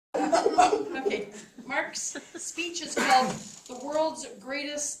Mark's speech is called The World's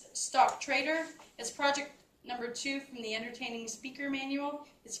Greatest Stock Trader. It's project number 2 from the Entertaining Speaker Manual.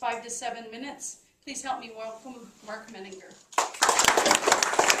 It's 5 to 7 minutes. Please help me welcome Mark Menninger.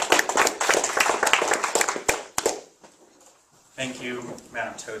 Thank you,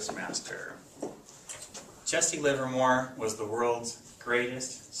 Madam Toastmaster. Jesse Livermore was the world's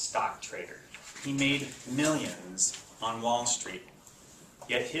greatest stock trader. He made millions on Wall Street.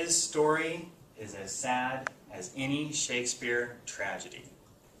 Yet his story is as sad as any Shakespeare tragedy.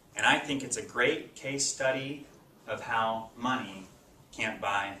 And I think it's a great case study of how money can't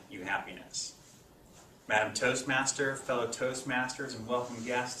buy you happiness. Madam Toastmaster, fellow Toastmasters, and welcome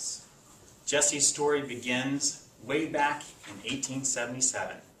guests, Jesse's story begins way back in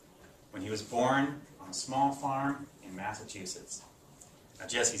 1877, when he was born on a small farm in Massachusetts. Now,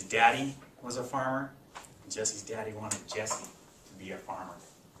 Jesse's daddy was a farmer, and Jesse's daddy wanted Jesse to be a farmer.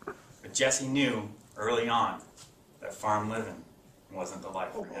 But Jesse knew early on that farm living wasn't the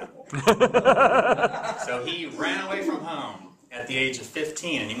life for him. So he ran away from home at the age of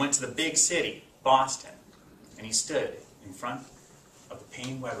 15, and he went to the big city, Boston, and he stood in front of the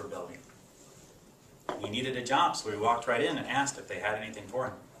Payne Weber building. He needed a job, so he walked right in and asked if they had anything for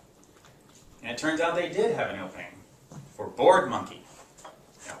him. And it turns out they did have an opening for Board Monkey.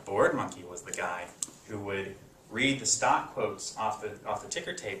 Now, Board Monkey was the guy who would read the stock quotes off the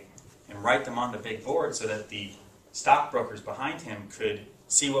ticker tape and write them on the big board so that the stockbrokers behind him could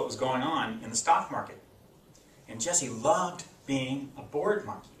see what was going on in the stock market. And Jesse loved being a board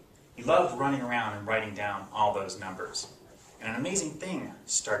monkey. He loved running around and writing down all those numbers. And an amazing thing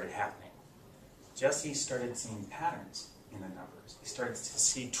started happening. Jesse started seeing patterns in the numbers. He started to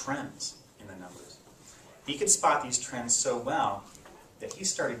see trends in the numbers. He could spot these trends so well that he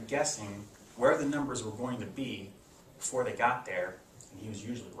started guessing where the numbers were going to be before they got there, and he was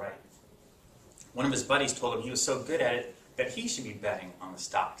usually right. One of his buddies told him he was so good at it that he should be betting on the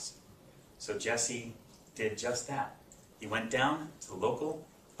stocks. So Jesse did just that. He went down to the local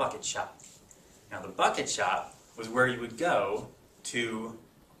bucket shop. Now, the bucket shop was where you would go to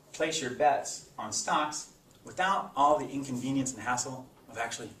place your bets on stocks without all the inconvenience and hassle of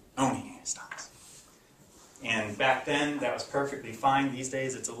actually owning stocks. And back then, that was perfectly fine. These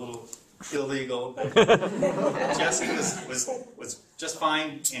days, it's a little illegal. But Jesse was just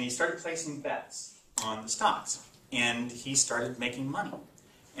fine, and he started placing bets on the stocks. And he started making money.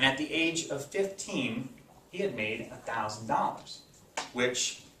 And at the age of 15, he had made $1,000,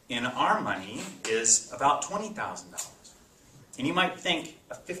 which in our money is about $20,000. And you might think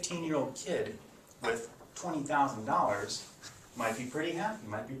a 15-year-old kid with $20,000 might be pretty happy,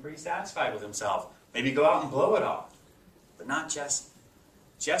 might be pretty satisfied with himself. Maybe go out and blow it all. But not Jesse.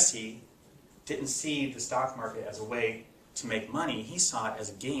 Jesse didn't see the stock market as a way to make money. He saw it as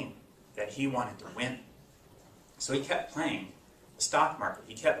a game that he wanted to win. So he kept playing the stock market.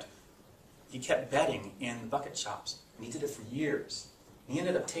 He kept betting in the bucket shops. And he did it for years. He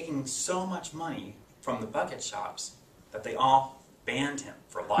ended up taking so much money from the bucket shops that they all banned him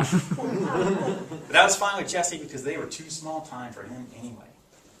for life. But that was fine with Jesse because they were too small time for him anyway.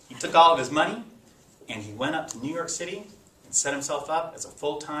 He took all of his money and he went up to New York City and set himself up as a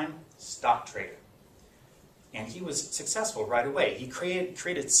full-time stock trader. And he was successful right away. He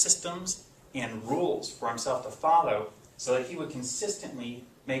created systems and rules for himself to follow so that he would consistently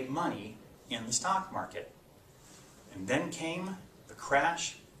make money in the stock market. And then came the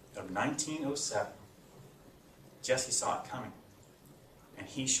crash of 1907. Jesse saw it coming, and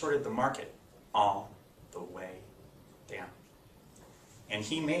he shorted the market all the way down. And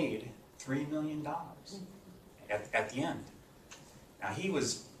he made $3 million at the end. Now he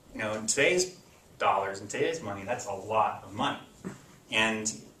was, in today's dollars and today's money, that's a lot of money.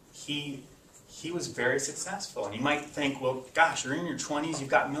 And he was very successful. And you might think, well, gosh, you're in your 20s, you've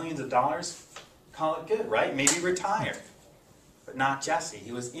got millions of dollars, call it good, right? Maybe retire. But not Jesse.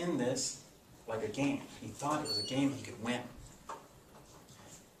 He was in this like a game. He thought it was a game he could win.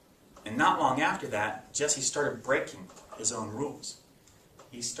 And not long after that, Jesse started breaking his own rules.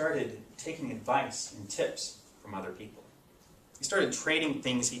 He started taking advice and tips from other people. He started trading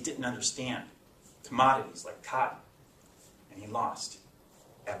things he didn't understand, commodities like cotton, and he lost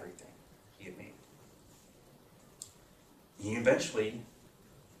everything he had made. He eventually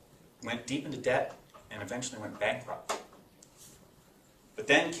went deep into debt and eventually went bankrupt. But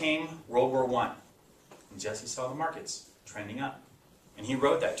then came World War I, and Jesse saw the markets trending up. And he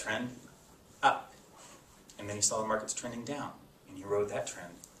rode that trend up. And then he saw the markets trending down, and he rode that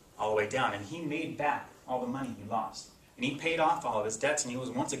trend all the way down. And he made back all the money he lost. And he paid off all of his debts, and he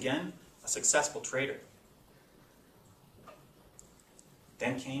was once again a successful trader.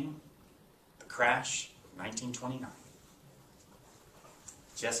 Then came the crash of 1929.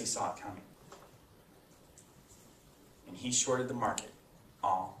 Jesse saw it coming. And he shorted the market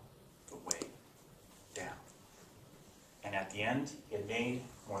all the way down. And at the end, he had made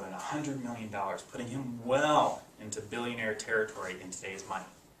more than $100 million, putting him well into billionaire territory in today's money.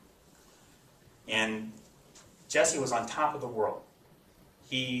 And Jesse was on top of the world.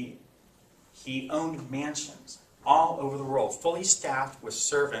 He owned mansions all over the world, fully staffed with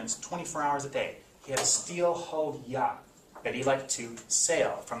servants 24 hours a day. He had a steel-hulled yacht that he liked to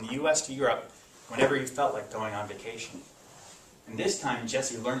sail from the U.S. to Europe whenever he felt like going on vacation. And this time,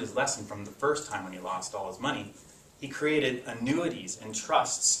 Jesse learned his lesson from the first time when he lost all his money. He created annuities and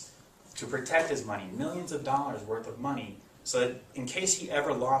trusts to protect his money, millions of dollars worth of money, so that in case he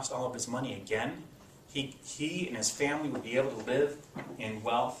ever lost all of his money again, he and his family would be able to live in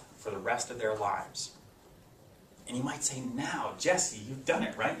wealth for the rest of their lives. And you might say, now, Jesse, you've done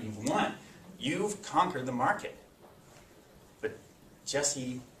it, right? You've won. You've conquered the market. But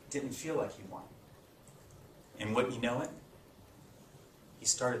Jesse didn't feel like he won. And wouldn't you know it? He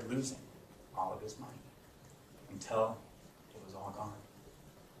started losing all of his money until it was all gone.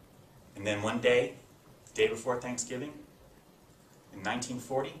 And then one day, the day before Thanksgiving, in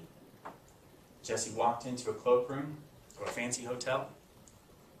 1940, Jesse walked into a cloakroom of a fancy hotel,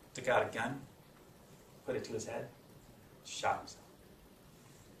 took out a gun, put it to his head, shot himself.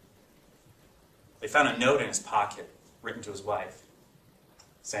 They found a note in his pocket, written to his wife,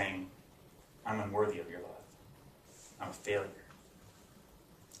 saying, "I'm unworthy of your love. I'm a failure."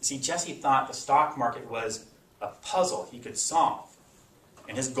 You see, Jesse thought the stock market was a puzzle he could solve,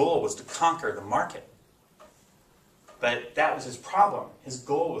 and his goal was to conquer the market. But that was his problem. His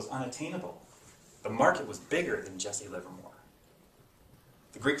goal was unattainable. The market was bigger than Jesse Livermore.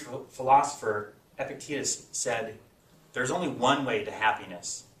 The Greek philosopher Epictetus said, "There's only one way to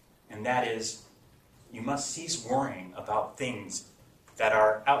happiness, and that is you must cease worrying about things that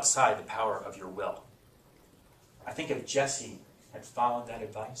are outside the power of your will." I think if Jesse had followed that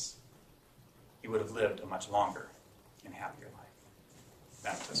advice, he would have lived a much longer and happier life.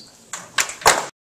 Madam President.